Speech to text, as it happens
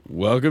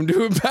Welcome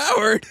to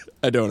Empowered.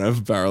 I don't have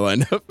a power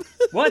lined up.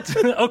 What?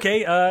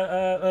 Okay,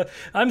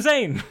 I'm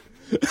Zane.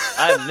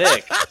 I'm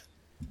Nick.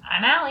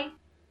 I'm Allie.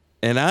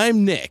 And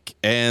I'm Nick.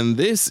 And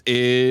this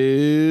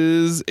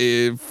is...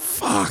 This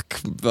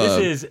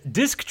is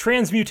disc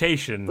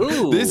transmutation.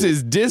 Ooh. This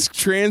is disc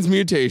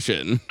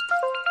transmutation.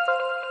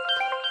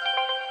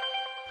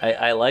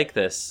 I like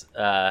this.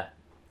 I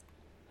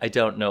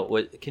don't know.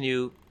 What can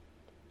you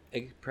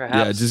perhaps...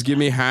 Yeah, just give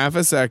me half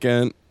a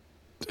second.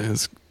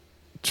 Disc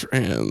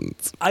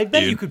trans. I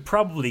bet you could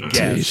probably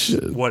guess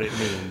what it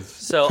means.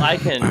 So I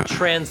can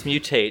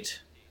transmutate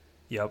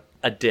Yep.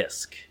 a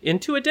disc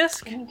into a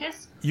disc?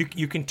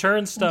 You can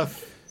turn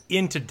stuff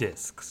into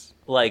discs.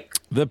 Like,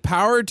 The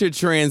power to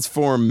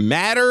transform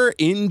matter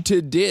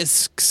into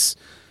discs.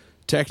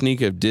 Technique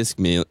of disc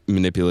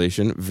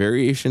manipulation.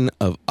 Variation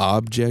of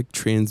object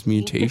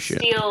transmutation.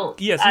 You could steal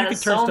Yes, you out could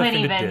of turn so stuff many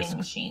into vending discs.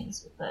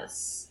 machines with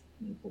this.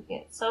 You could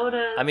get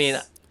sodas. I mean,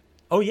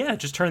 Oh yeah,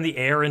 just turn the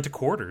air into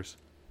quarters.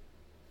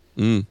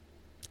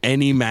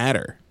 Any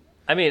matter.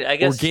 I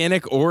guess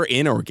Organic or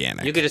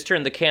inorganic. you could just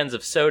turn the cans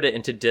of soda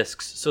into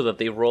discs so that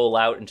they roll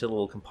out into a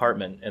little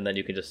compartment, and then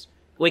you could just...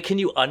 Wait, can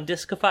you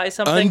undiscify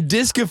something?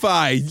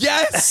 Undiscify.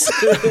 Yes.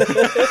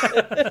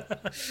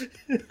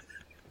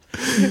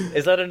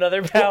 Is that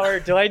another power?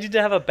 Do I need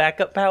to have a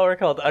backup power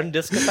called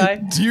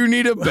undiscify? Do you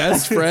need a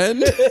best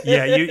friend?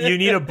 Yeah, you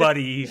need a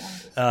buddy,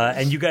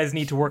 and you guys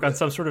need to work on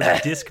some sort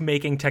of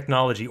disc-making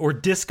technology, or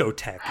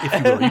discotheque, if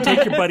you will. You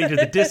take your buddy to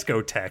the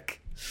discotheque.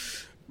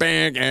 What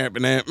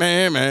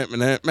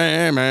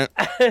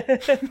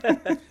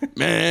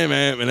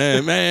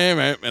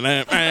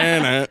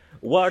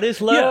is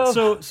Yeah, love?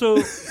 so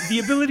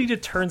the ability to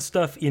turn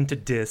stuff into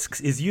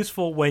discs is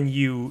useful when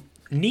you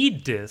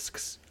need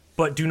discs,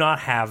 but do not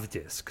have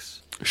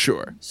discs.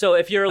 Sure. So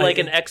if you're like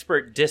an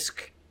expert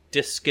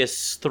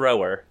discus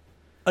thrower,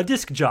 A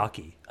disc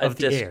jockey a of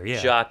the disc air, yeah.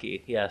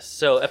 jockey, yes.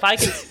 So if I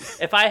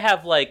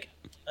have like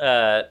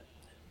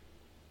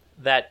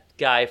that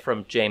guy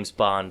from James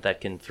Bond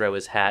that can throw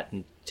his hat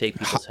and take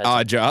people's heads.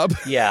 Odd job.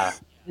 Yeah,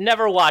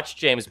 never watched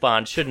James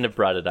Bond. Shouldn't have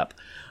brought it up.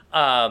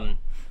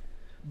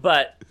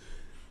 But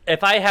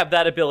if I have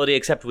that ability,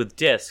 except with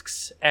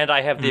discs, and I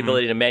have the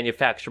ability to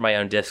manufacture my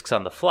own discs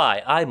on the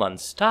fly, I'm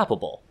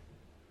unstoppable.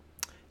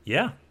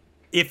 Yeah,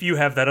 if you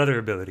have that other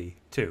ability,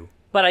 too.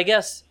 But I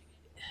guess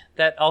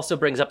that also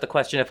brings up the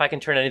question, if I can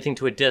turn anything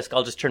to a disc,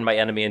 I'll just turn my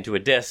enemy into a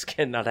disc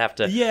and not have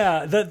to...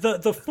 Yeah,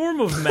 the form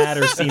of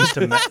matter seems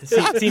to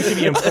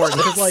be important,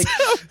 because, like...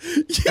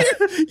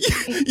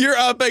 You're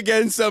up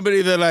against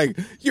somebody that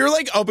you're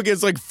up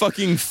against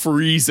fucking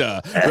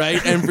Frieza,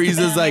 right? And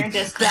Frieza's like,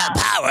 the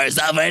power's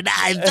over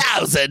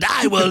 9,000.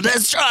 I will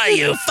destroy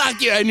you.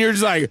 Fuck you. And you're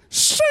just like,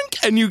 shrink.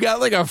 And you got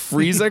a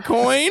Frieza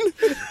coin.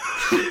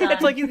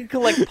 It's like you can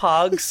collect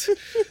pogs.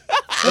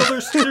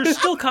 Well, there's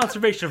still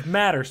conservation of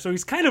matter, so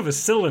he's kind of a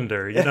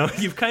cylinder, you know?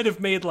 You've kind of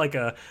made like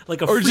a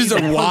Or just Frieza a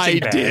punching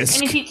wide bag. disc.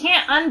 And if you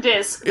can't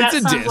undisc, that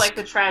It's a sounds disc. like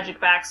the tragic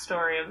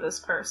backstory of this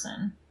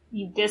person.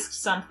 You disc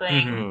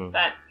something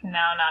that can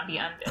now not be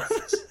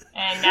undisced.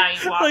 And now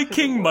you walk Like through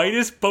King the world.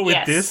 Midas, but with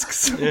Yes.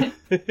 discs.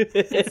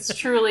 It's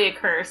truly a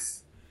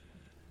curse.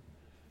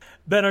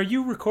 Ben, are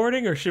you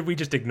recording, or should we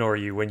just ignore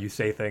you when you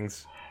say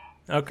things?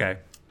 Okay.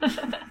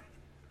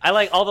 I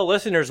like all the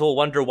listeners will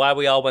wonder why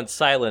we all went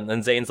silent,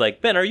 and Zane's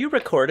like, Ben, are you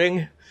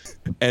recording?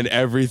 And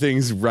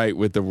everything's right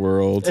with the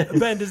world.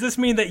 Ben, does this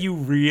mean that you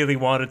really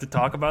wanted to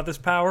talk about this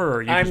power, or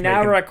are you I'm just now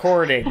making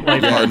recording.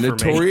 life Our hard for me?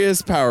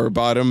 notorious power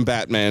bottom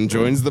Batman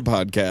joins the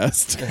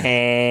podcast.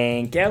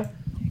 Thank you.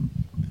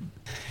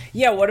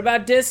 Yeah, what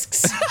about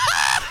discs?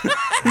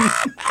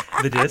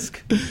 The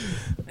disc?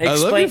 I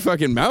love your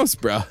fucking mouse,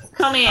 bro.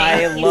 Come in.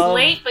 I He's love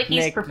late, but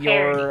he's Nick,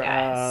 prepared, your, you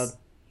guys.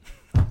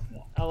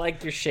 I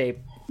like your shape.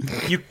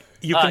 You can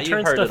you've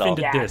turn heard stuff it all.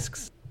 into Yeah.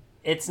 discs.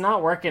 It's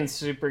not working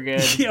super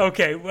good. Yeah,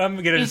 okay, well,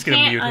 I'm just you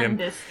gonna can't mute him.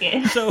 undisc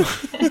it. So,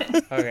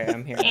 Okay,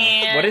 I'm here.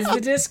 And What is the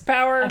disc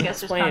power? I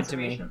guess there's Explain it to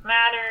me. conservation of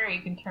matter.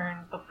 You can turn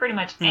pretty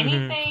much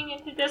anything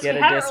into discs. Get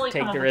We a haven't disc, really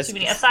take come the up with too risk,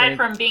 many. Aside spin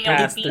from being able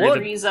past to the beat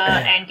wood. Frieza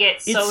and get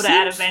It soda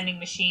out of seems- vending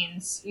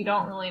machines, we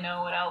don't really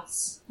know what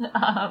else.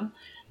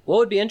 What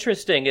would be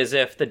interesting is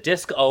if the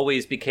disc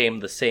always became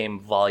the same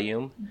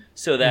volume,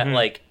 so that,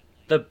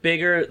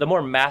 the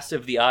more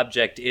massive the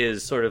object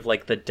is, sort of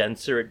the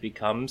denser it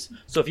becomes.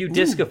 So if you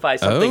discify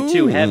something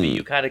too heavy,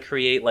 you kind of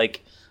create,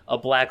 a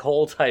black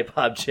hole type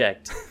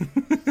object.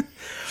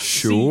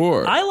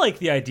 Sure. I like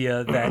the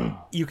idea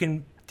that you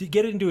can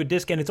get it into a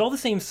disc, and it's all the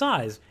same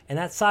size, and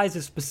that size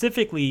is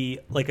specifically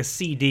like a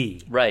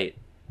CD. Right.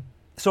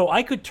 So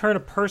I could turn a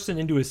person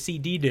into a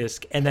CD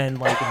disc and then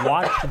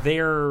watch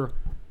their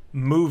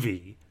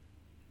movie,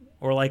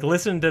 or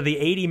listen to the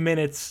 80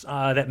 minutes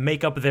that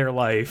make up their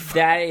life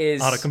That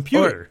is on a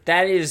computer.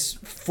 That is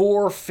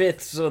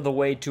 4/5 of the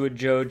way to a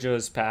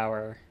JoJo's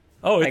power.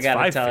 Oh, it's I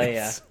gotta tell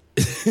 5/5.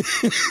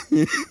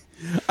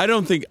 I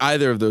don't think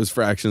either of those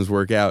fractions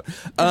work out.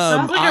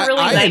 Sounds like a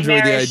really I enjoy the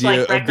nightmarish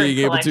idea of record being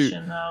able to.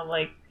 collection, though.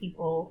 Like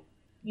people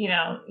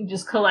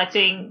just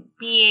collecting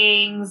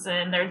beings,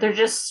 and they're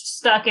just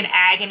stuck in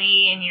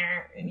agony in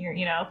your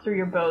through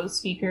your Bose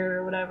speaker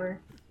or whatever.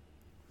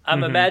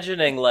 I'm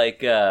imagining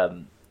like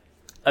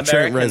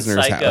American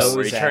Reznor's Psycho, house.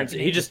 where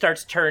he just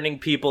starts turning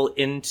people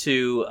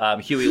into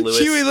Huey Lewis.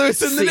 Huey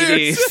Lewis and the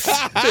CDs.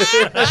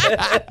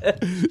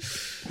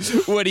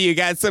 News. What do you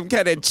got? Some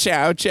kind of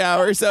chow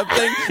or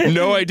something?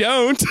 No, I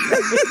don't.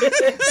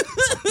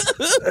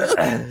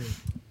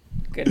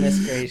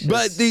 Goodness gracious.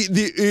 But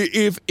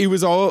if it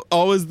was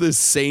always the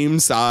same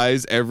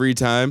size every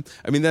time,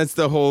 I mean, that's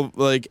the whole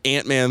like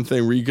Ant-Man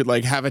thing where you could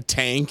like have a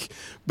tank,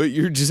 but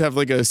you just have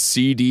like a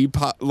CD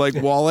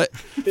wallet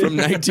from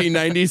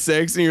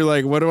 1996, and you're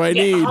like, what do I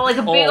need? Like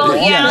a big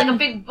like a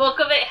big book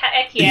of it.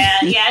 Heck yeah,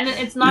 and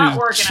it's not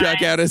working.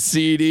 Check out a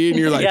CD, and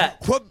you're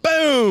like, what?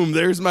 Boom!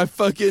 There's my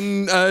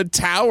fucking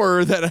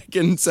tower that I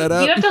can set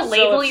up. You have to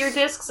label your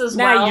discs as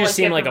now well. You just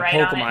seem like a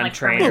Pokemon it, like,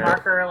 trainer.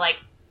 Marker, like.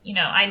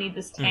 I need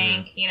this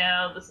tank.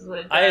 This is what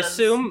it does. I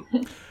assume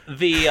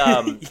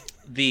the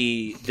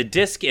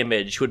disc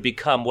image would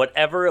become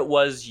whatever it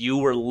was you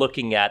were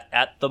looking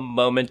at the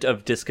moment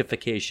of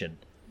discification.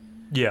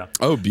 Yeah.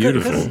 Oh,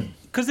 beautiful.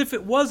 Because if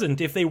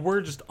they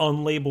were just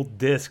unlabeled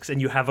discs and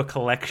you have a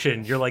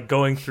collection, you're like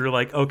going through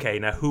like, okay,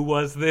 now who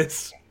was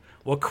this?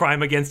 What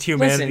crime against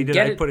humanity did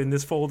I put in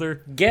this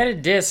folder? Get a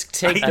disc,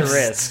 take the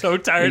risk. So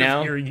tired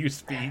of hearing you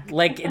speak.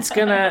 Like, it's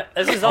gonna...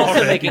 This is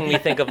also making me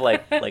think of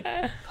like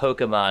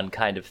Pokemon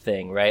kind of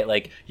thing, right?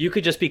 Like, you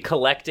could just be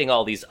collecting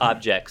all these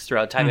objects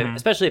throughout time,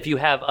 especially if you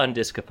have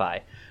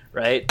Undiscify,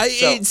 right?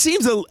 It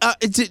seems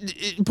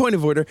point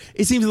of order.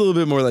 It seems a little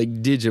bit more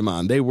like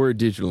Digimon. They were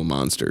digital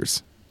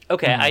monsters.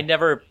 Okay, I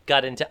never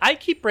got into... I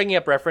keep bringing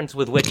up reference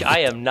with which I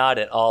am not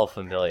at all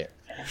familiar.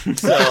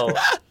 So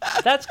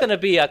that's going to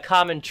be a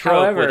common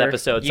trope with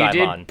episodes I'm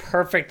on.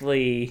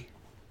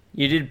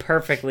 You did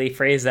perfectly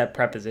phrase that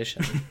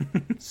preposition.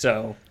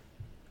 So,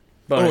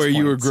 are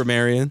you a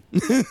grammarian?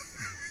 He's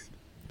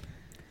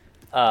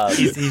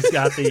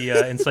got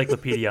the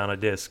encyclopedia on a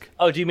disc.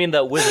 Oh, do you mean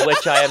the with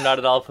which I am not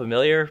at all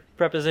familiar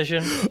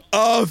preposition?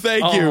 Oh,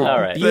 thank you.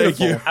 All right. Thank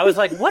you. I was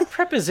like, what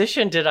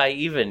preposition did I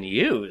even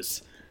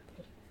use?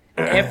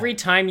 Every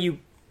time you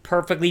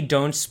perfectly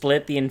don't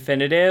split the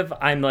infinitive,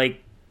 I'm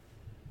like,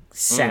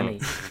 semi.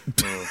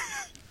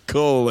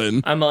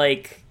 Colon. I'm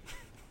like,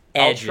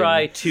 I'll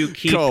try to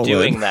keep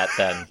doing that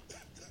then.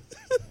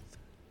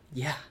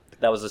 Yeah.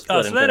 That was a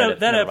split so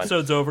that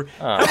episode's over.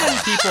 How many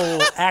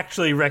people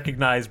actually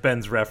recognize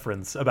Ben's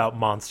reference about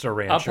Monster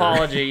Rancher?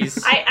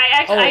 Apologies.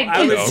 I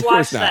did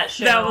watch that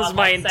show. That was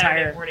my Saturday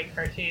entire morning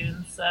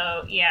cartoon.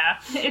 So yeah,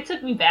 it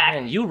took me back.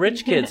 And you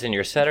rich kids in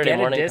your Saturday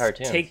morning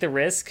cartoons. Take the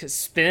risk,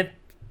 spin it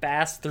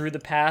fast through the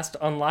past,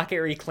 unlock it,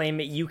 reclaim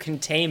it, you can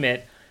tame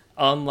it.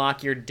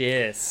 Unlock your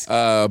disc.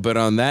 But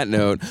on that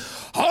note,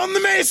 on the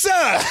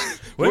Mesa,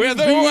 where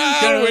the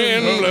wild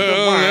wind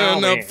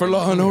blowing up for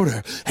law and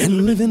order,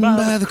 and living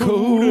by the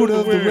code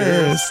of the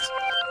West.